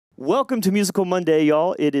Welcome to Musical Monday,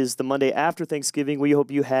 y'all. It is the Monday after Thanksgiving. We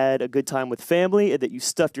hope you had a good time with family and that you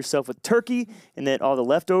stuffed yourself with turkey and that all the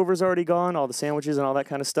leftovers are already gone, all the sandwiches and all that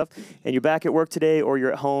kind of stuff. And you're back at work today or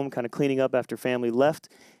you're at home kind of cleaning up after family left.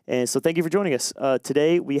 And so thank you for joining us.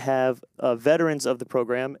 Today we have veterans of the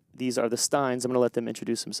program. These are the Steins. I'm going to let them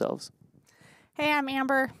introduce themselves. Hey, I'm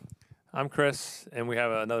Amber. I'm Chris, and we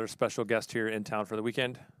have another special guest here in town for the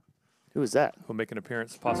weekend. Who is that? Who'll make an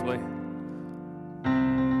appearance, possibly.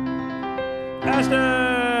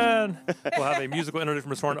 Ashton! We'll have a musical interlude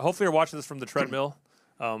from Miss Horn. Hopefully you're watching this from the treadmill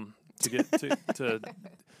to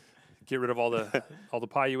get rid of all the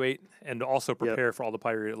pie you ate and to also prepare for all the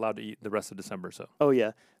pie you're allowed to eat the rest of December. So. Oh,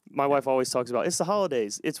 yeah. My wife always talks about it's the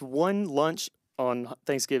holidays. It's one lunch on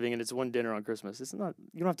Thanksgiving and it's one dinner on Christmas. It's not,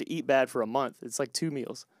 you don't have to eat bad for a month. It's like 2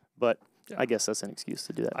 meals. But I guess that's an excuse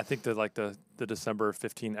to do that. I think that like the December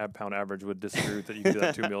 15-pound average would disagree with that you can do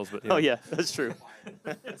that 2 meals. But Oh, yeah, that's true.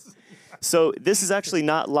 So this is actually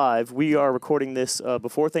not live. We are recording this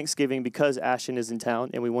before Thanksgiving because Ashton is in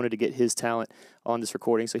town, and we wanted to get his talent on this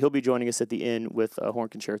recording. So he'll be joining us at the end with a horn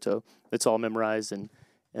concerto. It's all memorized,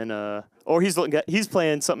 or he's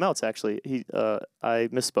playing something else actually. I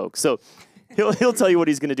misspoke. So. He'll tell you what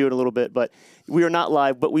he's going to do in a little bit, but we are not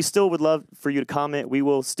live. But we still would love for you to comment. We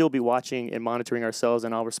will still be watching and monitoring ourselves,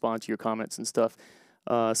 and I'll respond to your comments and stuff.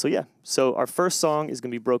 So our first song is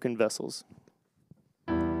going to be Broken Vessels.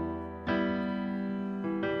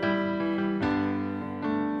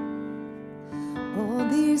 All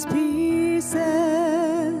these pieces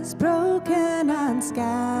broken and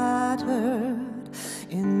scattered,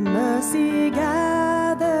 in mercy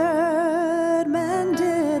gathered,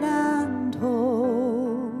 mended and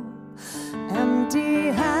whole,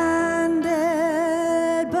 empty-handed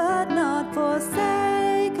but not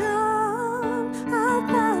forsaken. I've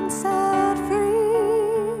been set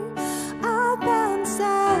free, I've been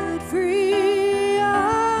set free.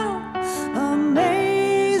 Oh,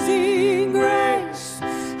 amazing grace,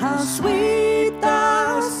 how sweet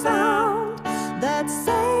the sound that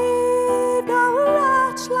saved a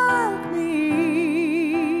wretch like me.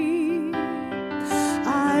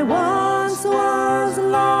 I once was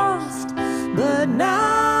lost, but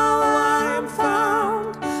now I'm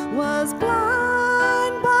found, was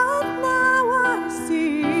blind, but now I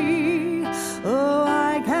see. Oh,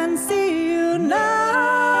 I can see you now.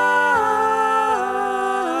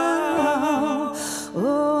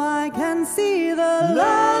 Oh, I can see the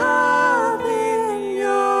love in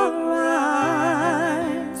your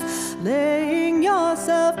eyes, laying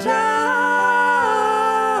yourself down,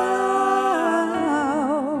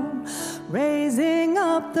 raising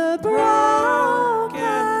up the broken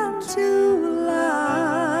to life.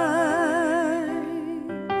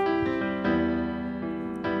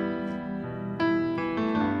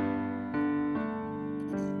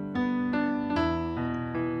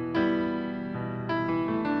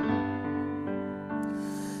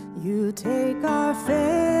 You take our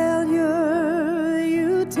failure,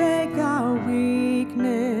 you take our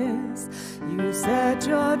weakness, you set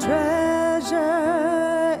your treasure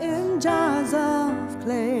in jars of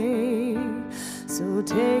clay. So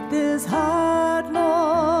take this heart,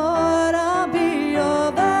 Lord, I'll be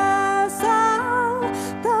your vessel,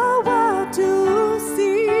 the world to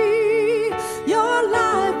see your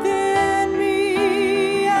life in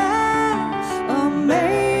me. Yeah.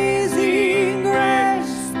 Amazing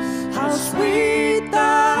grace, how sweet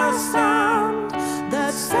the sound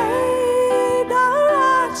that saved a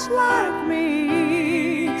wretch like me.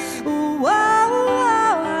 Ooh,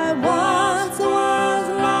 I once was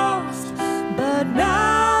lost, but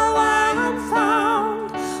now I'm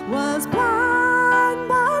found, was blind,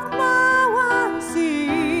 but now I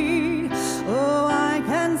see. Oh, I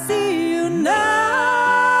can see you now.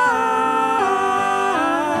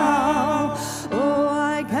 Oh,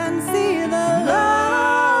 I can see the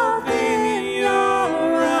love in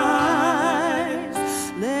your eyes,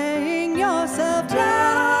 laying yourself down,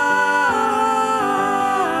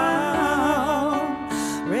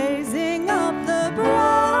 raising up the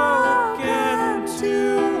broken to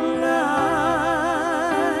life.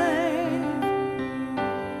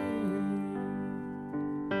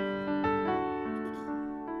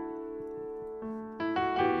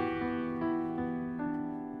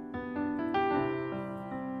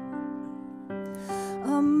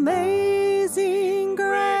 Amazing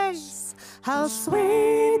grace, how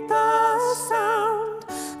sweet the sound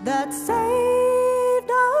that saved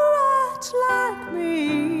a wretch like me.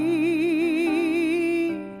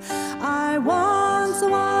 I once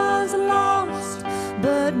was lost,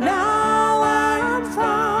 but now I'm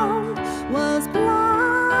found, was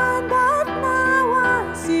blind, but now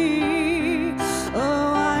I see.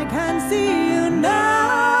 Oh, I can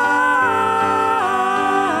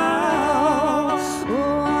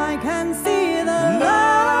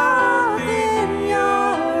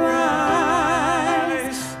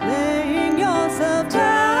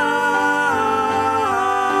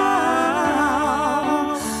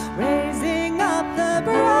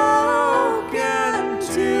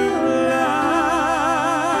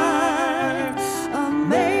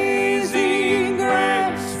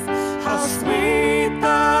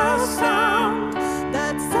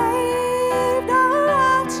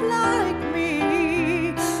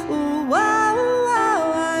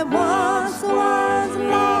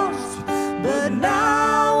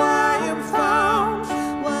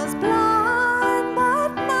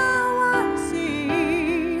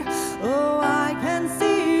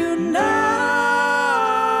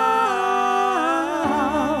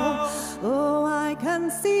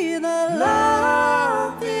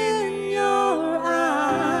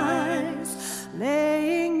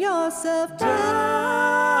house of down,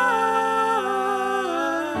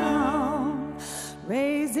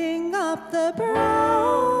 raising up the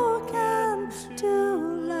broken to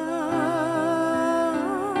life.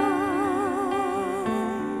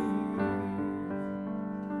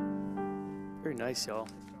 Very nice, y'all.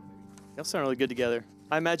 Y'all sound really good together.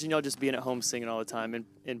 I imagine y'all just being at home singing all the time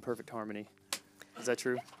in perfect harmony. Is that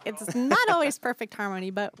true? It's not always perfect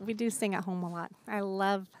harmony, but we do sing at home a lot. I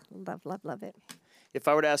love, love, love, love it. If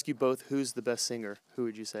I were to ask you both who's the best singer, who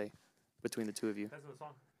would you say between the two of you? Depends on the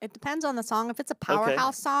song. It depends on the song. If it's a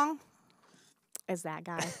powerhouse song, it's that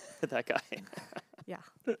guy. That guy. Yeah.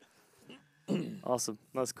 Awesome.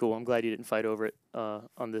 That's cool. I'm glad you didn't fight over it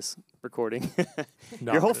on this recording.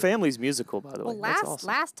 No, Your whole good. family's musical, by the Well, way. That's awesome.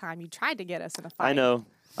 last time you tried to get us in a fight. I know.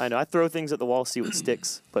 I throw things at the wall, see what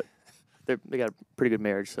sticks, but they got a pretty good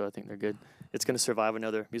marriage, so I think they're good. It's going to survive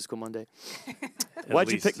another Musical Monday.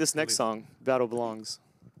 Why'd you pick this next song, Battle Belongs?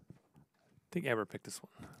 I think Amber picked this one.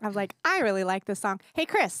 I was like, I really like this song. Hey,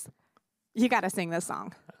 Chris, you got to sing this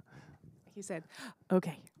song. He said,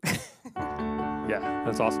 okay. Yeah,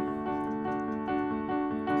 that's awesome.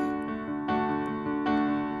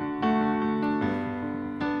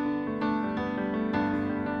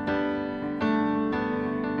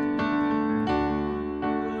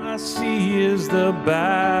 I see is the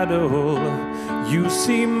battle, you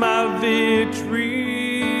see my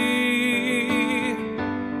victory.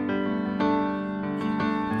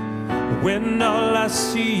 When all I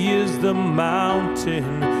see is the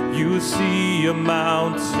mountain, you see a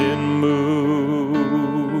mountain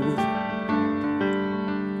move.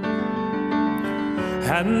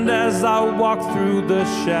 And as I walk through the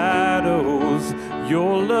shadows,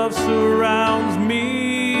 your love surrounds me.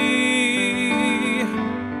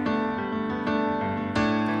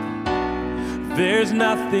 There's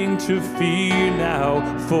nothing to fear now,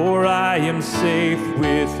 for I am safe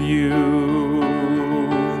with you.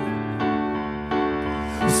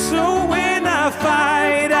 So when I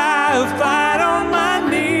fight on my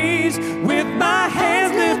knees with my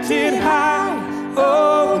hands lifted high.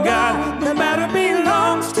 Oh God, the battle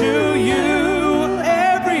belongs to you.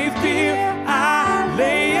 Every fear I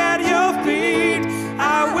lay at your feet,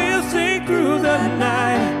 I will sing through the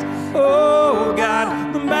night. Oh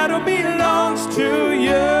God, the battle belongs to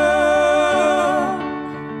you.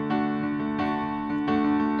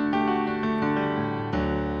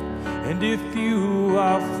 And if you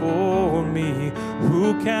are for me,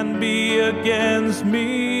 who can be against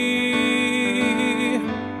me?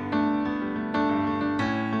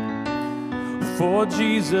 For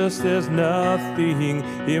Jesus, there's nothing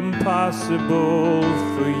impossible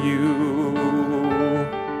for you.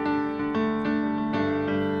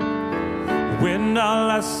 When all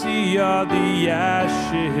I see are the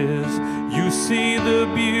ashes, you see the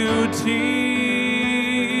beauty.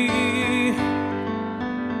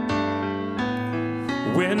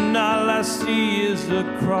 When all I see is the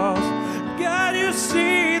cross, God, you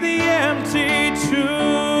see the empty tomb.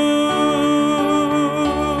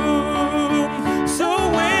 So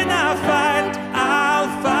when I fight, I'll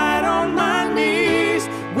fight on my knees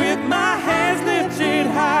with my hands lifted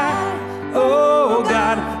high. Oh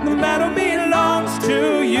God, the battle belongs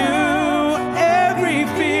to you. Every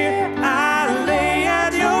fear I lay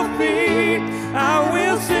at your feet, I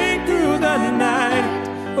will sing through the night.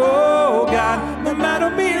 Oh God, the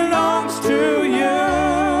battle belongs to you.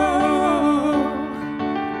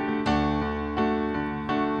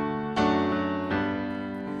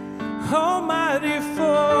 Almighty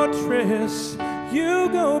fortress, you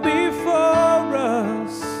go before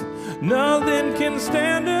us. Nothing can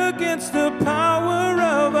stand against the power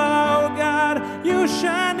of our God. You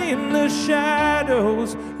shine in the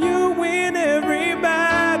shadows, you win every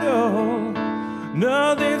battle.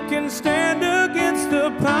 Nothing can stand against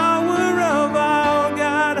the power of our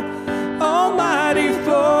God. Almighty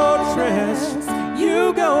fortress,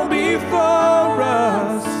 you go before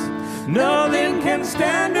us. Nothing can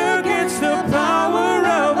stand against the power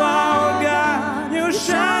of our God. You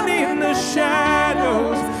shine in the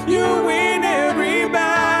shadows, you win every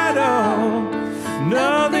battle.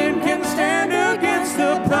 Nothing can stand against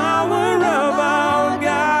the power of our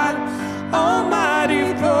God.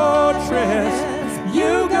 Almighty fortress,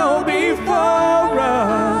 you go before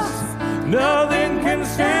us. Nothing can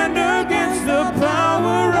stand against the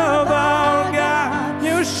power of our God.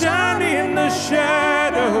 You shine in the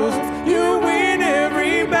shadows, you win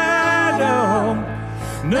every battle.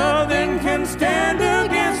 Nothing can stand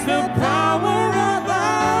against the power of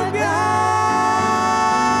our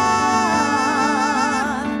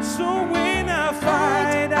God. So when I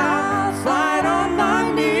fight, I'll fight on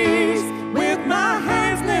my knees with my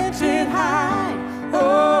hands lifted high.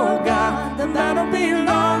 Oh God,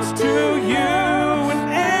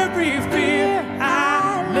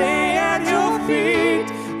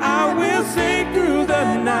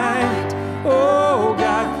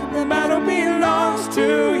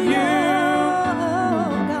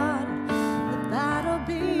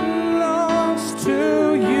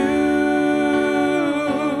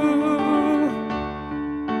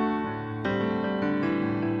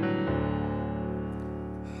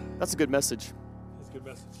 That's a good message. That's a good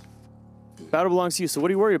message. Battle belongs to you. So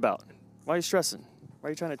what are you worried about? Why are you stressing? Why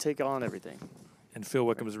are you trying to take on everything? And Phil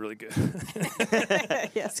Wickham is really good.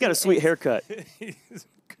 He's got a sweet haircut.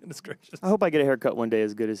 Goodness gracious. I hope I get a haircut one day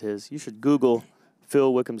as good as his. You should Google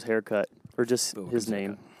Phil Wickham's haircut, or just Phil his Wickham's name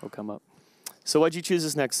haircut. will come up. So why'd you choose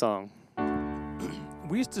this next song?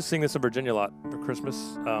 We used to sing this in Virginia a lot for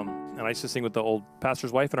Christmas, and I used to sing with the old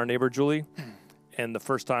pastor's wife and our neighbor Julie. And the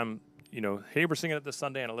first time, hey, we're singing it this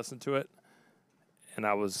Sunday, and I listened to it, and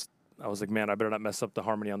I was like, man, I better not mess up the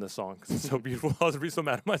harmony on this song because it's so beautiful. I was be so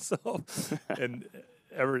mad at myself, and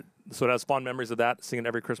so it has fond memories of that, singing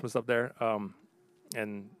every Christmas up there,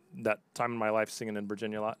 and that time in my life singing in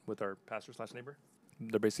Virginia a lot with our pastor/neighbor,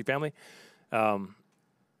 their basic family.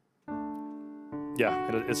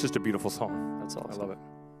 It's just a beautiful song. That's awesome. I love it.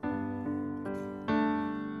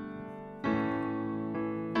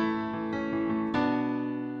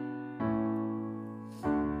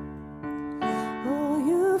 Oh,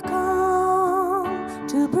 you've come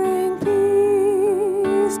to bring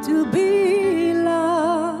peace, to be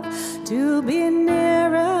love, to be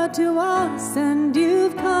nearer to us, and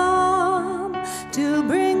you've come to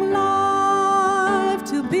bring life,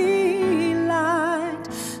 to be light,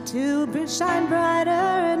 to shine brighter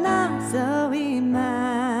in us, oh Emmanuel,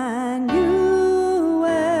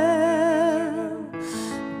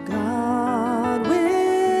 God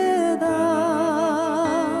with us,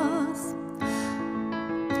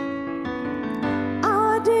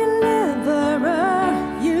 our deliverer,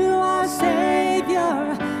 you are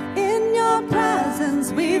Savior, in your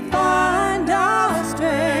presence we find our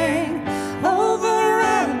strength, over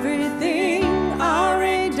everything, our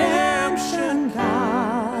redemption,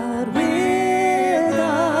 God with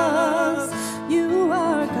us, you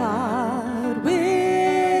are God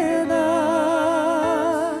with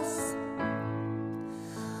us.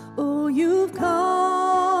 Oh, you've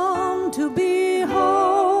come to be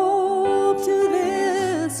hope to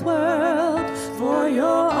this world, for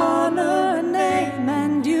your honor and name,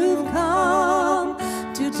 and you've come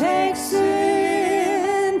to take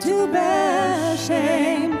sin, to bear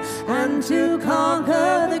shame, and to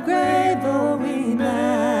conquer the grave, oh Emmanuel,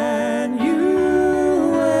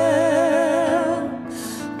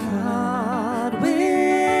 God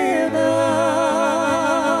with us,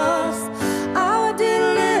 our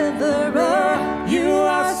deliverer, you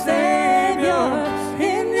are Savior,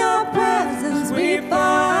 in your presence we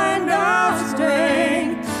find our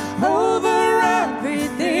strength, over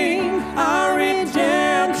everything, our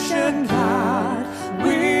redemption, God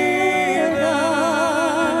with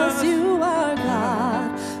us, you are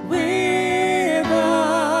God with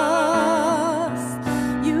us,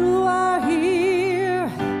 you are here,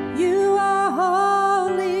 you are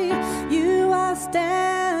holy, you are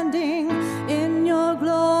standing in your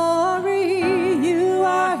glory, you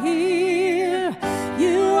are here,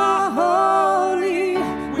 you are holy,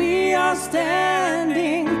 we are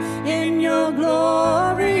standing in your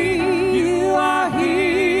glory, you are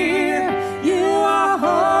here, you are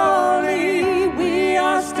holy, we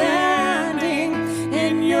are standing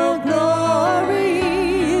in your glory,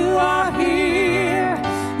 you are here,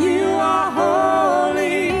 you are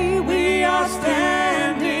holy, we are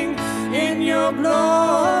standing in your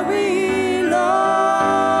glory, Lord,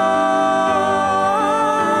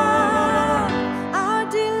 our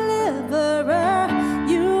deliverer,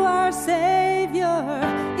 you are Savior,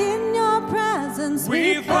 in your presence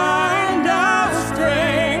we find our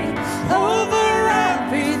strength, over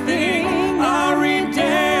everything, our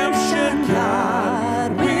redemption,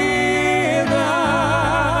 God with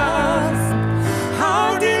us,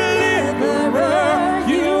 our deliverer,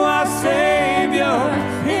 you are Savior,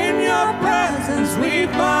 in your presence we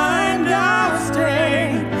find our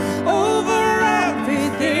strength, over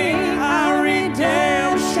everything, our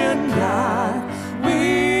redemption, God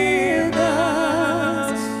with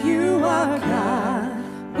us, you are God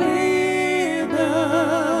with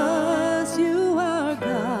us, you are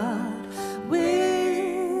God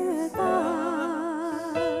with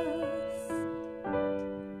us.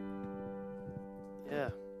 Yeah,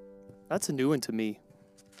 that's a new one to me.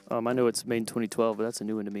 I know it's made in 2012, but that's a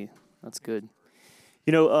new one to me. That's good.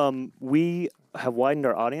 We have widened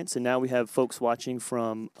our audience, and now we have folks watching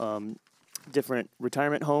from different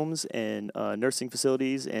retirement homes and nursing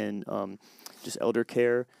facilities and just elder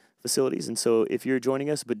care facilities. And so if you're joining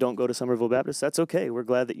us but don't go to Summerville Baptist, that's okay. We're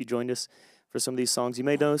glad that you joined us for some of these songs. You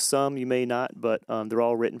may know some, you may not, but they're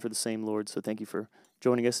all written for the same Lord. So thank you for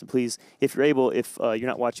joining us. And please, if you're able, if you're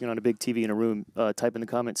not watching it on a big TV in a room, type in the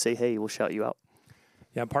comments, say hey, we'll shout you out.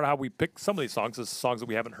 Yeah, and part of how we pick some of these songs is songs that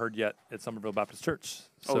we haven't heard yet at Somerville Baptist Church.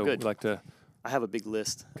 So good. we like to I have a big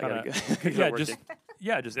list. I kinda, gotta go. yeah, just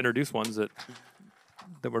yeah, just introduce ones that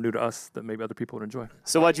were new to us that maybe other people would enjoy.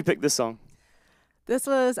 So why'd you pick this song? This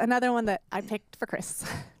was another one that I picked for Chris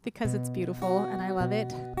because it's beautiful and I love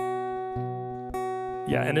it.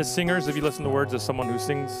 Yeah, and as singers, if you listen to words, as someone who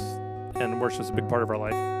sings and worship's a big part of our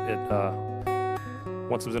life, it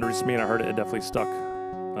once it was introduced to me and I heard it, it definitely stuck.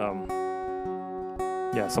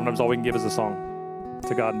 Yeah, sometimes all we can give is a song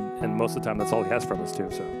to God, and most of the time that's all He has from us too.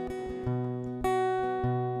 So.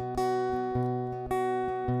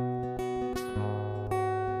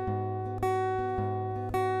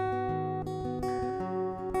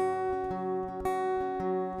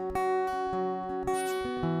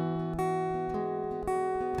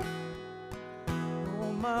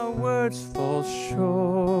 Words fall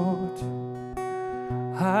short.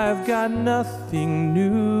 I've got nothing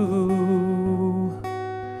new.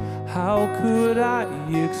 How could I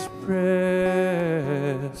express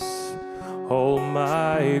all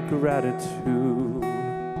my gratitude?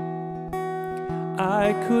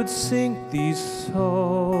 I could sing these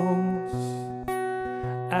songs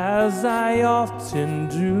as I often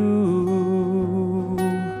do,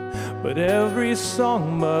 but every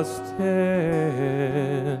song must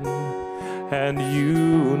end, and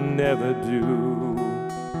you never do.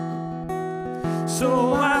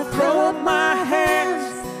 So I throw up my hands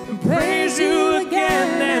and praise you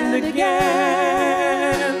again and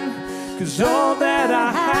again, 'cause all that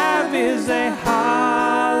I have is a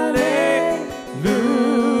hallelujah,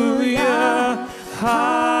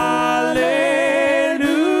 hallelujah.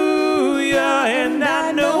 And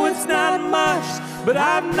I know it's not much, but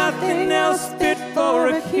I've nothing else fit for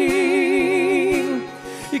a king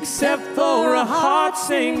except for a heart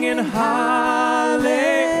singing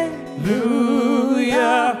hallelujah,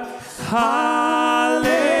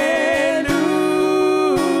 hallelujah.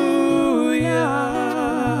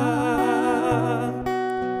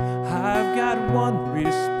 I've got one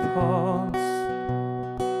response,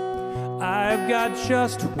 I've got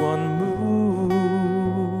just one move.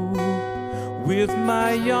 With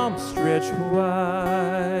my arms stretched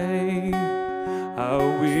wide, I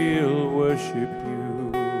will worship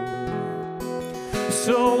you.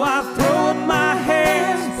 So I throw up my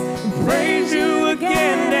hands and praise you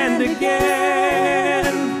again and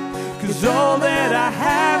again, 'cause all that I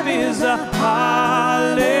have is a hallelujah,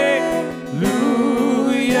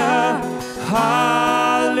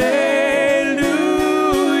 hallelujah.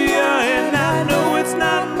 And I know it's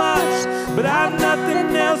not much, but I've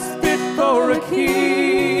nothing else fit for a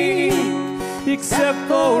king except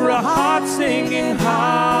for a heart singing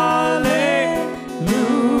hallelujah,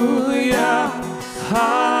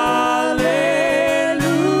 hallelujah.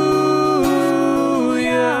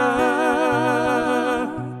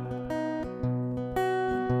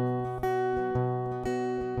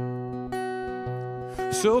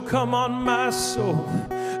 So come on, my soul,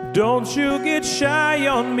 don't you get shy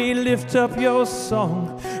on me, lift up your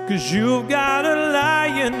song, 'cause you've got a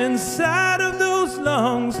lion inside of those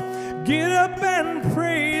lungs. Get up and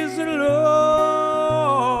praise the Lord.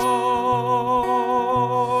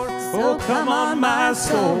 Oh, come on, my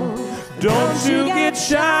soul, don't you get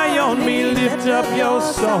shy on me, lift up your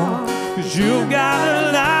song, 'cause you've got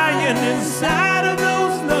a lion inside of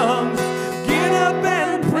those lungs. Get up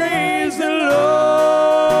and praise the Lord.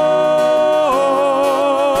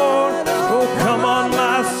 Oh, come on,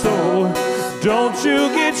 my soul, don't you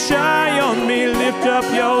get shy on me, lift up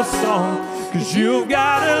your song, 'cause you've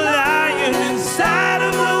got a lion inside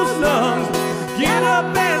of those lungs. Get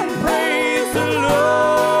up and praise the Lord.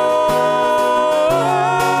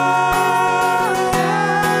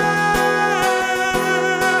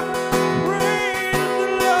 Praise the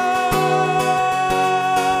Lord.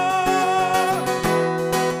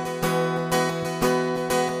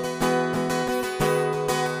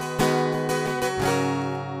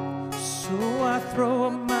 So I throw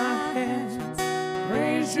up my hands,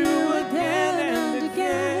 praise you again and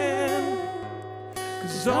again,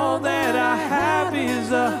 'cause all that I have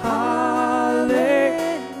is a hallelujah,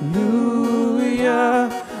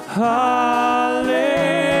 hallelujah.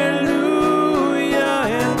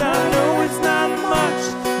 And I know it's not much,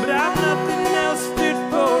 but I've nothing else fit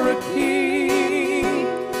for a king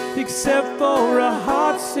except for a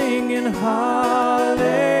heart singing hallelujah,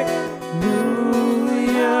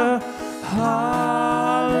 hallelujah.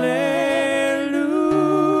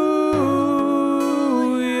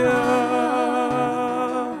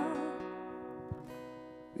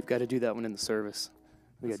 We've got to do that one in the service.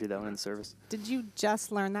 We got to do that one in the service. Did you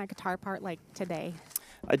just learn that guitar part like today?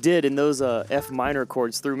 I did, and those F minor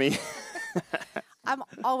chords threw me. I'm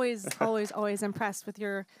always impressed with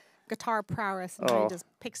your guitar prowess and how Oh. you just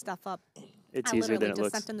pick stuff up It's I easier than literally it just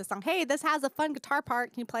looks. sent him the song. Hey, this has a fun guitar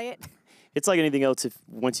part. Can you play it? It's like anything else. If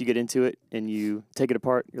once you get into it and you take it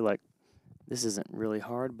apart, you're like, this isn't really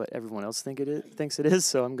hard, but everyone else thinks it is,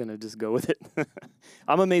 so I'm gonna just go with it.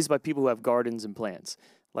 I'm amazed by people who have gardens and plants.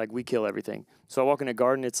 Like we kill everything. So I walk in a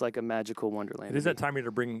garden, it's like a magical wonderland. It is to me. that time of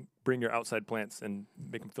year to bring your outside plants and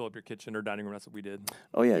make them fill up your kitchen or dining room. That's what we did.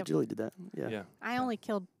 Oh yeah, Yep. Julie did that. Yeah. Yeah. I only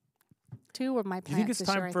killed 2 of my plants. Do you think it's this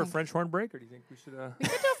time year, I for a think. French horn break, or do you think we should? We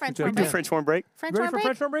could do a French We horn Do could break. French horn break. French You ready horn for break?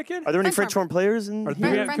 French horn break, kid? Are there any French French horn horn players in Can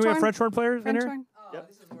here? we have French French horn? horn players in French here? horn?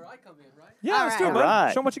 This is where I come in, right? Yeah, All let's do it, right. bud.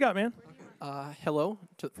 Alright. Show them what you got, man. Hello.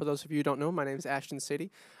 For those of you who don't know, my name is Ashton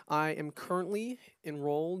Sadie. I am currently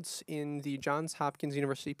enrolled in the Johns Hopkins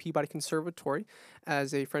University Peabody Conservatory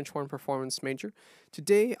as a French horn performance major.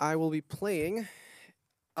 Today, I will be playing,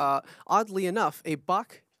 oddly enough, a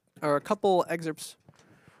couple excerpts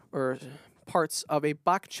or parts of a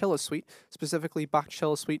Bach cello suite, specifically Bach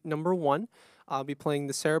cello suite number 1. I'll be playing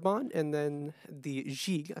the sarabande and then the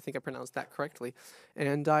gigue. I think I pronounced that correctly.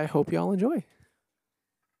 And I hope you all enjoy.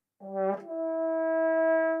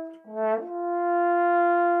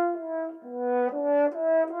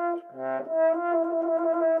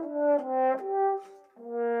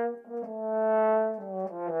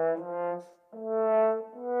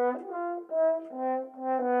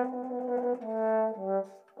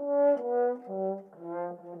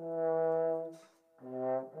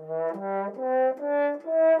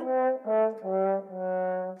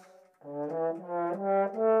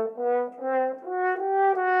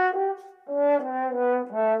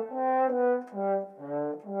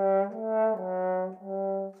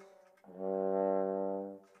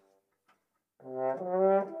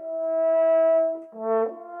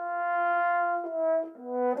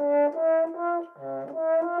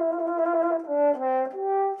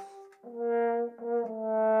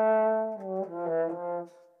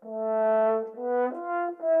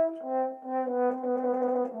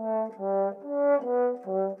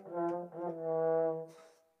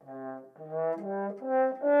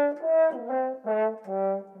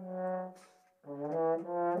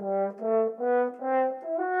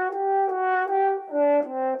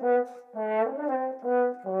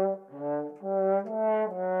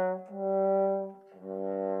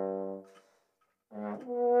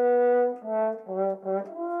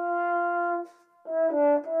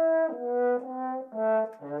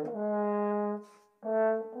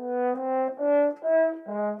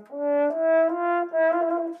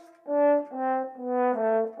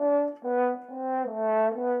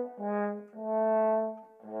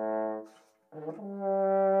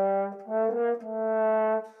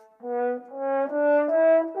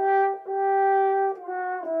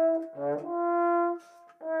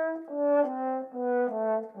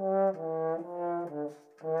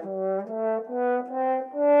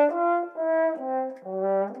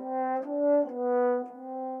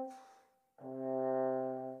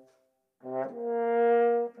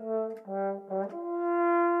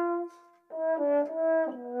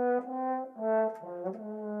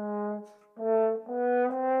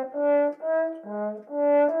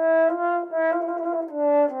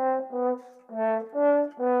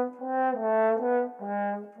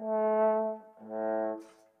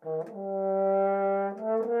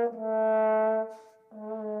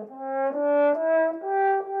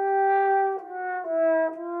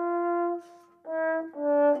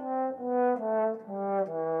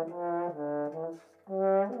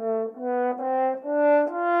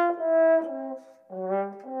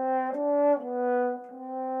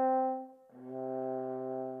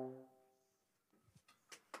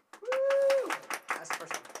 That's the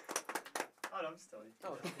first one. Oh, no, I'm just telling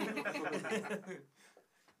you.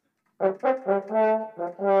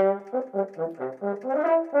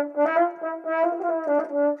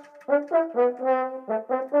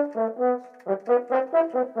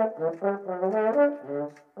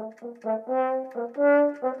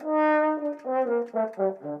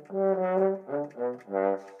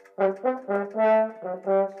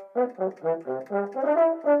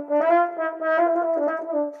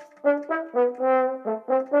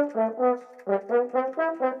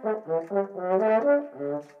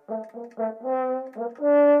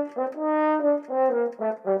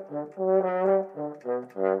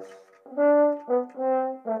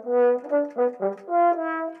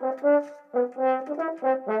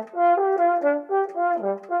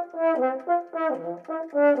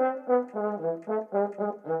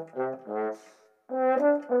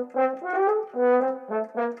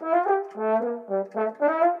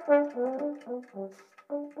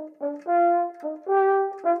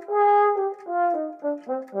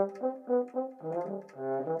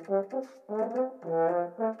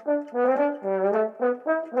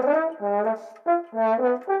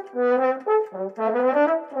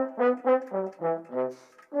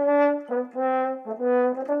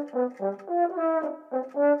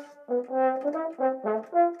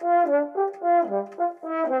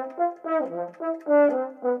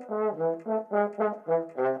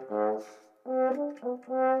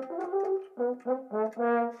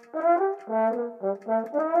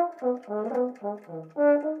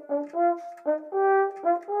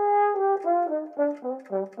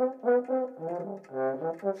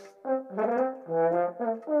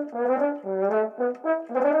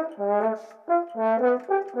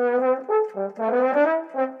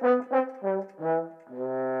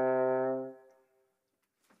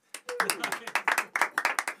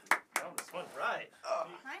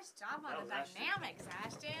 Nice job on the dynamics,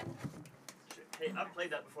 Ashton. Hey, I've played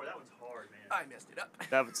that before. That one's hard, man. I messed it up.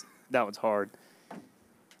 That one's hard.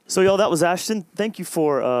 So y'all, that was Ashton. Thank you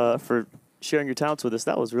for sharing your talents with us.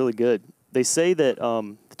 That was really good. They say that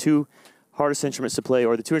the two hardest instruments to play,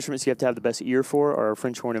 or the two instruments you have to have the best ear for, are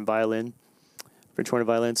French horn and violin. French horn and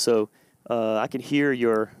violin. So I can hear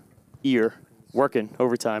your ear working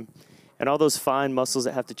overtime, and all those fine muscles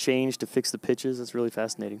that have to change to fix the pitches. That's really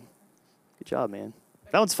fascinating. Good job, man.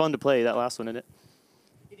 That one's fun to play. That last one, isn't it?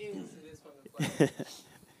 It is fun to play.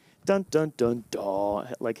 Dun dun dun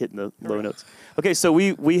dun, like hitting the low notes. Okay, so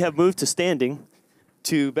we have moved to standing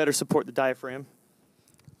to better support the diaphragm.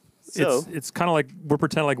 So It's kind of like we're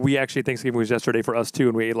pretending like we actually Thanksgiving was yesterday for us too,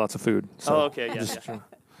 and we ate lots of food. So oh, okay, yeah.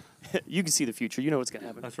 You can see the future. You know what's gonna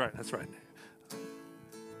happen. That's right. That's right.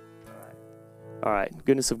 All right,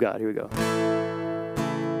 goodness of God. Here we go.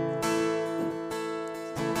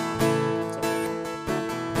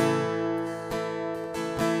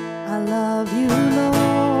 I love you,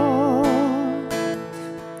 Lord.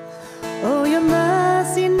 Oh, your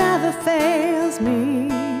mercy never fails me.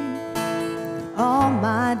 All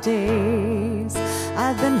my days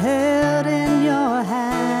I've been held in your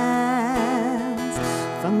hands.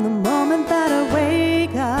 From the moment that I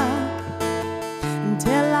wake up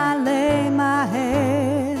until I lay my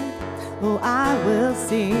head, oh, I will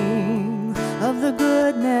sing of the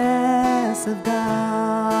goodness of God.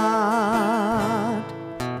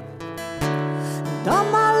 And all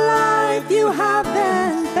my life you have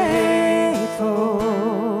been faithful.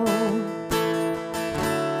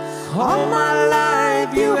 All my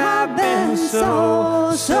life you have been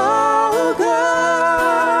so, so good.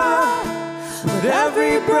 With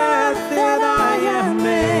every breath that I am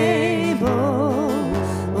able,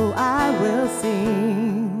 oh, I will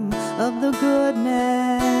sing of the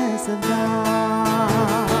goodness of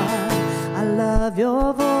God. I love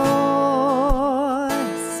your voice.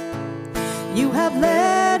 You have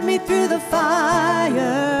led me through the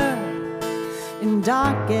fire. In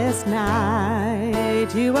darkest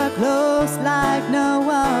night, you are close like no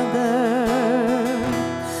other.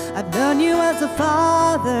 I've known you as a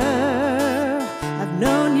father, I've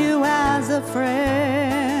known you as a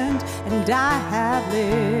friend, and I have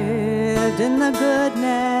lived in the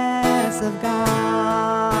goodness of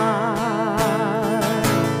God.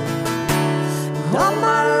 And all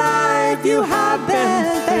my life you have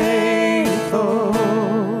been faithful.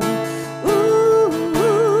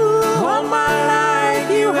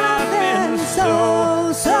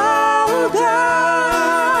 So, so good.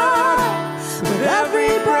 With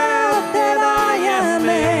every breath that I am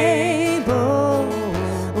able,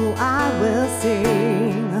 oh, I will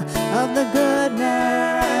sing of the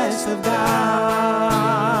goodness of God.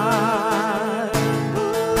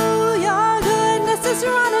 Ooh, your goodness is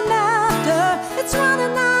running after, it's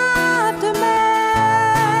running after me.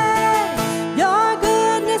 Your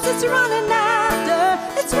goodness is running after,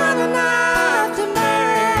 it's running after me.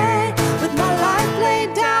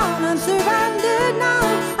 I'm surrendered now.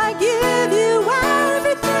 I give you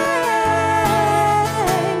everything.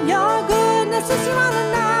 Your goodness is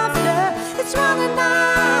running after, it's running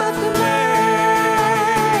after me.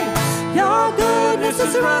 Your goodness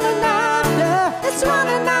is running after, it's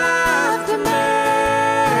running after me.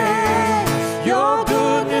 Your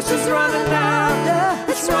goodness is running after,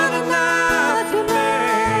 it's running after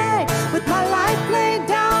me. With my life laid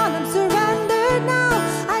down, I'm surrendered now.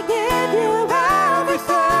 I give you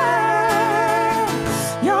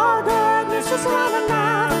your goodness is running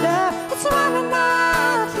after, it's running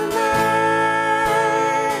after me.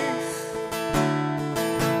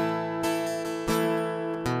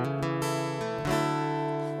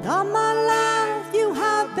 All my life you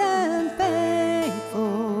have been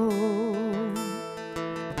faithful.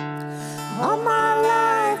 All my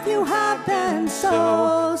life you have been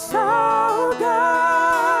so, so good.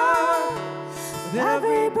 With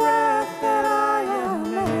every breath that I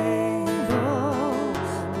am able,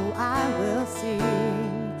 oh, I will sing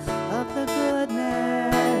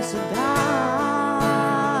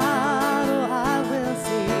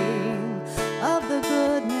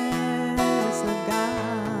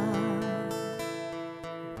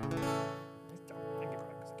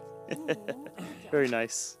Very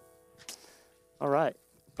nice. All right.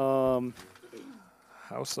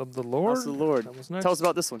 House of the Lord. House of the Lord. That was nice. Tell us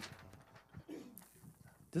about this one.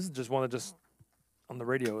 This is just one that just on the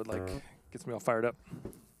radio it like gets me all fired up.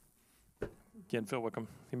 Again, Phil Wickham.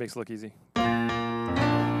 He makes it look easy.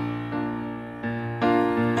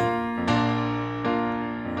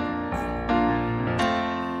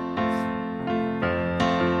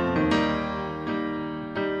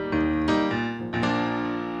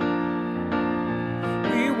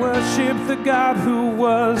 We worship the God who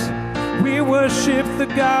was. We worship the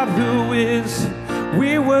God who is.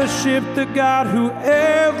 We worship the God who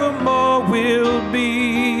evermore will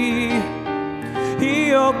be.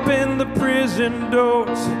 He opened the prison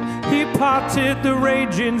doors. He parted the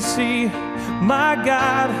raging sea. My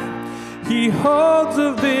God, He holds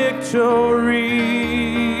a victory.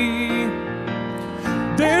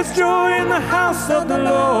 There's joy in the house of the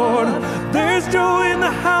Lord. There's joy in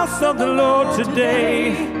the house of the Lord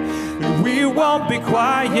today. We won't be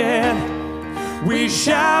quiet. We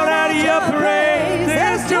shout out your praise.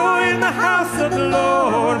 There's joy in the house of the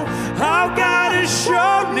Lord. Our God is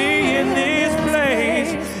surely in this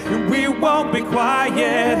place. And we won't be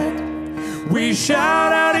quiet. We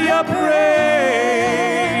shout out your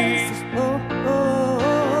praise.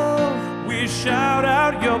 We shout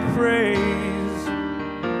out your praise.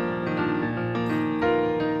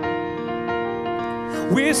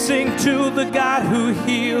 We sing to the God who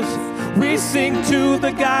heals. We sing to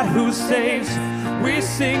the God who saves. We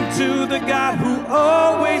sing to the God who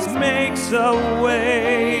always makes a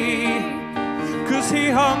way. 'Cause He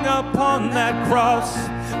hung upon that cross,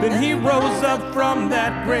 then He rose up from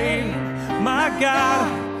that grave. My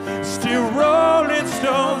God, still rolling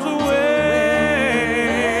stones away.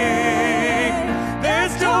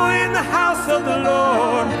 There's joy in the house of the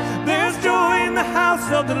Lord. There's joy in the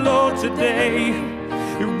house of the Lord today.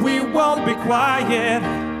 We won't be quiet.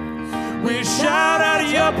 We shout out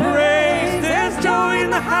your praise. There's joy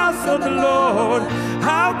in the house of the Lord.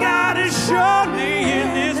 Our God is surely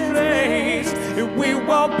in this place. And we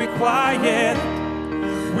won't be quiet.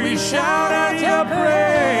 We shout out your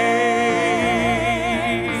praise.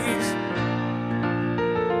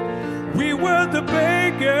 We were the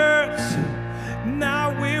beggars,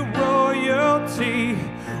 now we're royalty.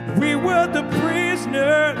 We were the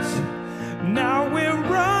prisoners, now we're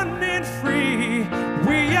running free.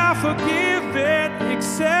 We are forgiven,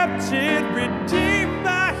 accepted, redeemed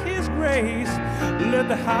by His grace. Let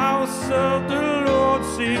the house of the Lord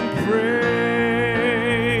sing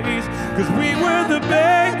praise. 'Cause we were the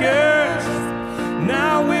beggars,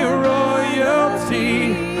 now we're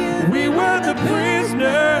royalty. We were the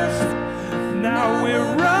prisoners, now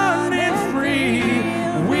we're running free.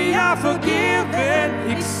 We are forgiven,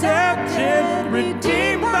 accepted,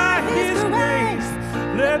 redeemed by His grace.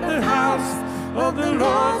 Let the house of the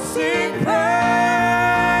Lord sing praise.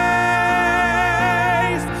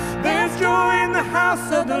 There's joy in the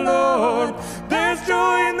house of the Lord. There's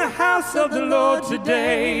joy in the house of the Lord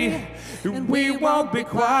today. And we won't be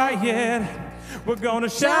quiet. We're gonna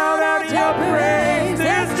shout out your praise.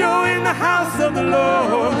 There's joy in the house of the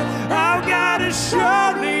Lord. Our God is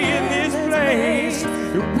surely in this place.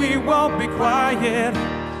 And we won't be quiet.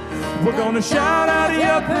 We're gonna shout out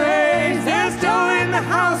your praise. There's joy in the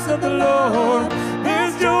house of the Lord.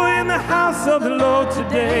 There's joy in the house of the Lord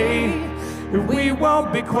today. And we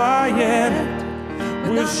won't be quiet.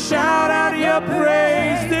 We'll shout out your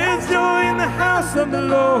praise. There's joy in the house of the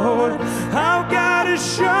Lord. Our God is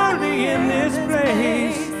surely in this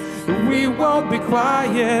place. And we won't be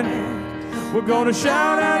quiet. We're gonna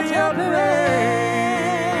shout out your praise.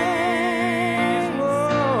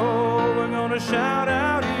 Oh, we're gonna shout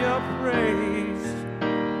out your praise.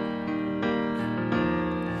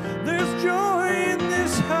 There's joy in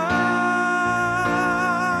this house.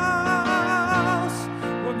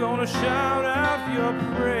 We're gonna shout out your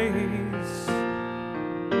praise.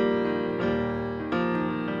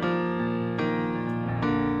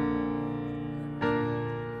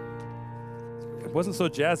 It wasn't so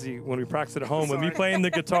jazzy when we practiced at home. With me playing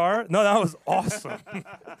the guitar, no, that was awesome.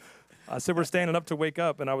 I said we're standing up to wake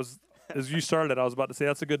up, and I was, as you started, I was about to say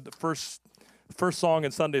that's a good first song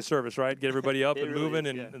in Sunday service, right? Get everybody up and really moving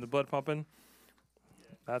is, yeah. and the blood pumping.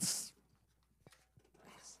 That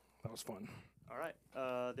was fun. All right.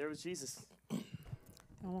 There was Jesus.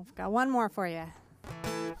 Oh, I've got one more for you.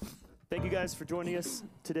 Thank you guys for joining us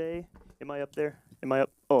today. Am I up there? Am I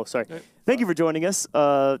up? Oh, sorry. Thank you for joining us.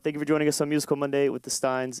 Thank you for joining us on Musical Monday with the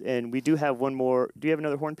Steins. And we do have one more. Do you have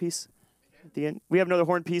another horn piece at the end? We have another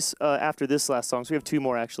horn piece after this last song. So we have two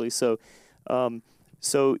more, actually. So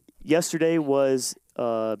yesterday was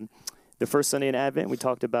the first Sunday in Advent. We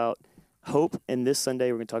talked about hope, and this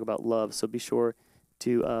Sunday we're going to talk about love. So be sure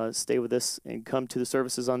to stay with us and come to the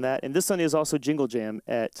services on that. And this Sunday is also Jingle Jam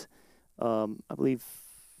at, I believe,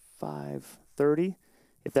 5:30.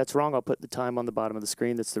 If that's wrong, I'll put the time on the bottom of the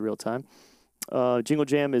screen. That's the real time. Jingle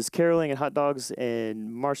Jam is caroling and hot dogs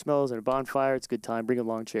and marshmallows and a bonfire. It's a good time. Bring a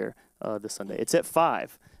lawn chair this Sunday. It's at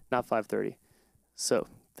 5, not 5:30. So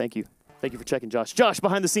thank you. Thank you for checking, Josh. Josh,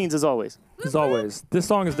 behind the scenes as always. As always, this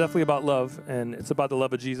song is definitely about love, and it's about the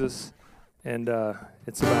love of Jesus. And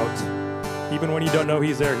it's about, even when you don't know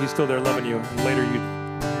he's there, he's still there loving you. And later,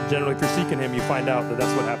 generally, if you're seeking him, you find out that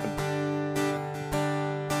that's what happened.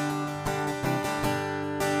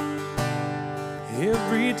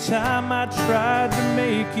 Every time I tried to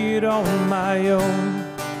make it on my own,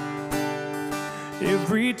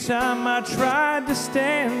 every time I tried to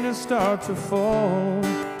stand and start to fall,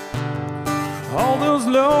 all those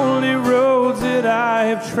lonely roads that I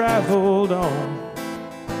have traveled on,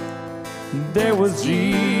 there was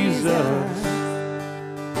Jesus.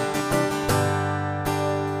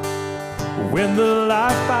 When the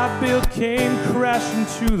life I built came crashing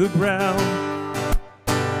to the ground,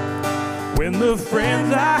 when the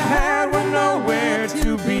friends I had were nowhere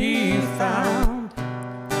to be found,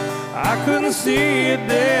 I couldn't see it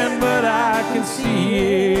then, but I can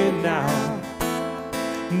see it now.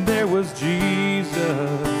 There was Jesus.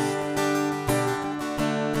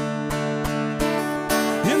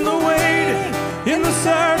 In the waiting, in the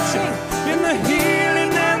searching, in the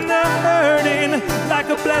healing and the hurting, like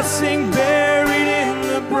a blessing buried in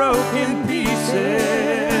the broken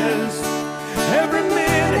pieces. Every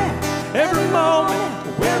minute, every moment,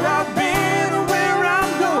 where I've been or where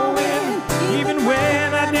I'm going, even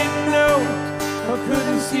when I didn't know or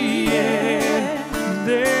couldn't see it,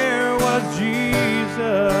 there was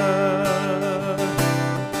Jesus.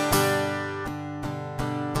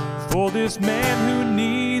 For this man who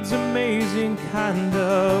needs amazing kind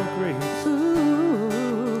of grace,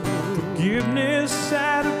 forgiveness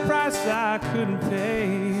at a price I couldn't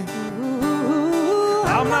pay.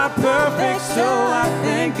 I'm not perfect, so I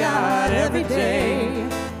thank God every day.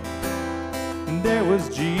 And there was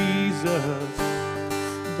Jesus.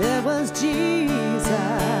 There was Jesus.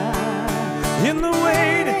 In the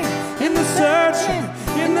waiting, in the searching,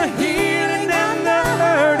 in the healing and the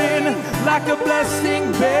hurting, like a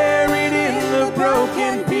blessing buried in the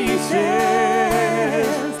broken pieces.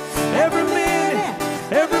 Every minute,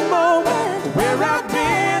 every moment, where I've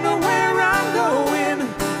been or where I'm going,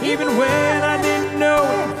 even when I didn't know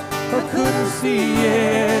it or couldn't see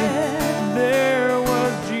it, there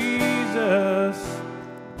was Jesus.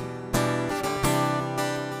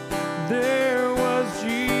 There was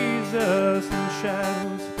Jesus in the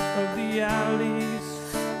shadows of the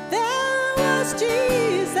alleys. There was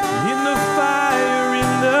Jesus. In the fire,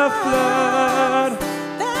 in the flood.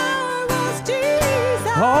 There was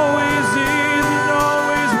Jesus. Always is and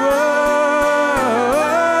always was.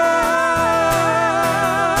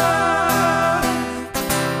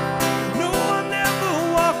 No one ever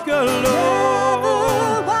walk alone.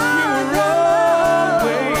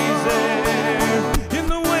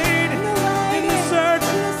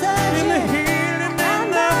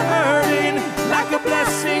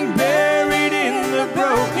 Blessing buried in the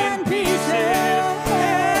broken pieces.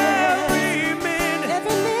 Every minute,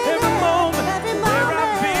 every moment, where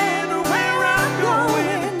I've been or where I'm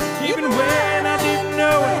going, even when I didn't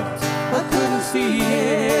know it, I couldn't see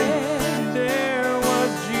it, there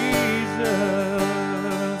was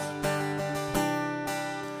Jesus.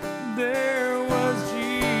 There was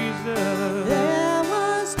Jesus. There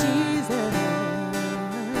was Jesus.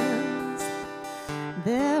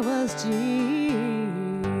 There was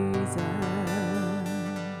Jesus.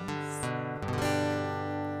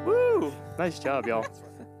 Woo! Nice job, y'all.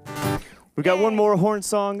 We got one more horn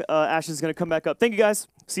song. Ashton's going to come back up. Thank you, guys.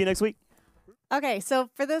 See you next week. Okay, so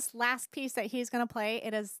for this last piece that he's going to play,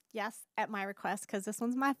 it is, yes, at my request, because this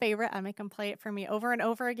one's my favorite. I make him play it for me over and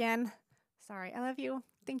over again. Sorry, I love you.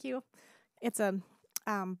 Thank you. It's a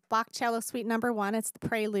Bach Cello Suite number 1. It's the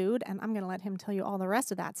Prelude, and I'm going to let him tell you all the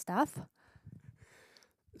rest of that stuff.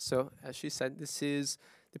 So, as she said, this is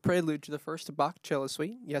the prelude to the first Bach Cello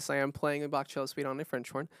Suite. Yes, I am playing a Bach Cello Suite on a French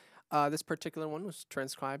horn. This particular one was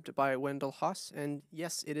transcribed by Wendell Haas, and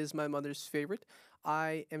yes, it is my mother's favorite.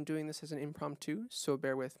 I am doing this as an impromptu, so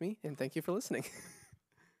bear with me, and thank you for listening.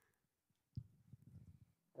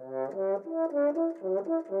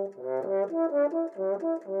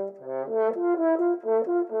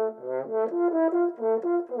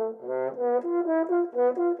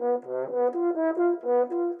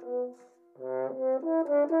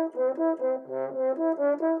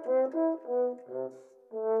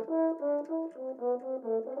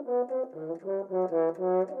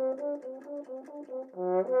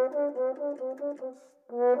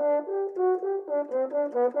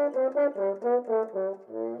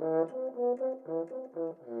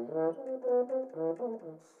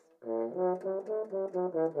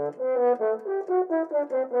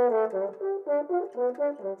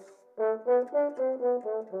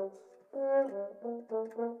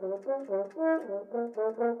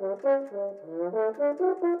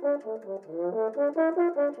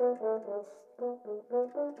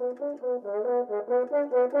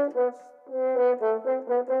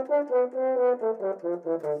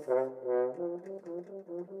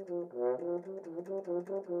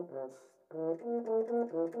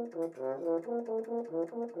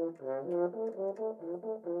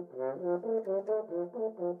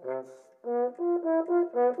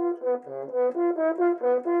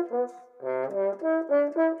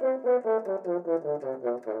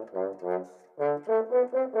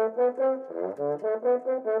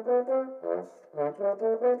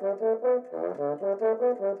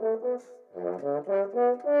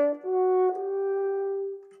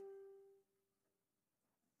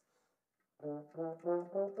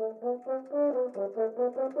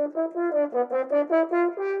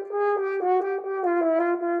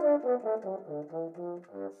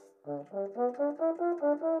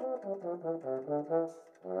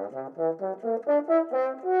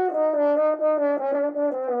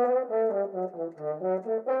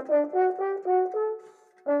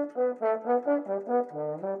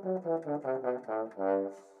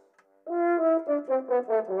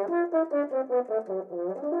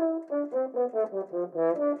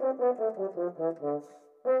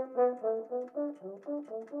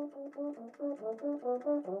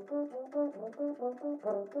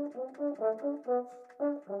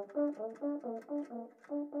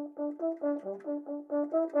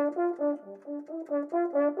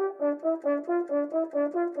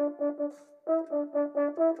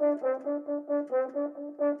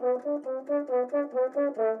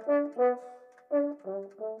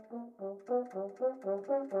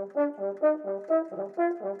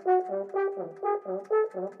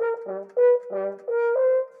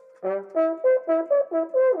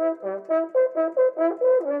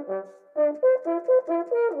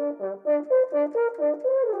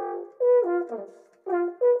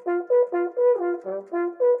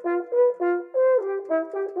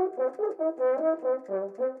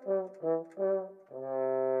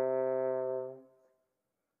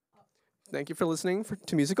 Thank you for listening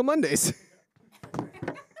to Musical Mondays.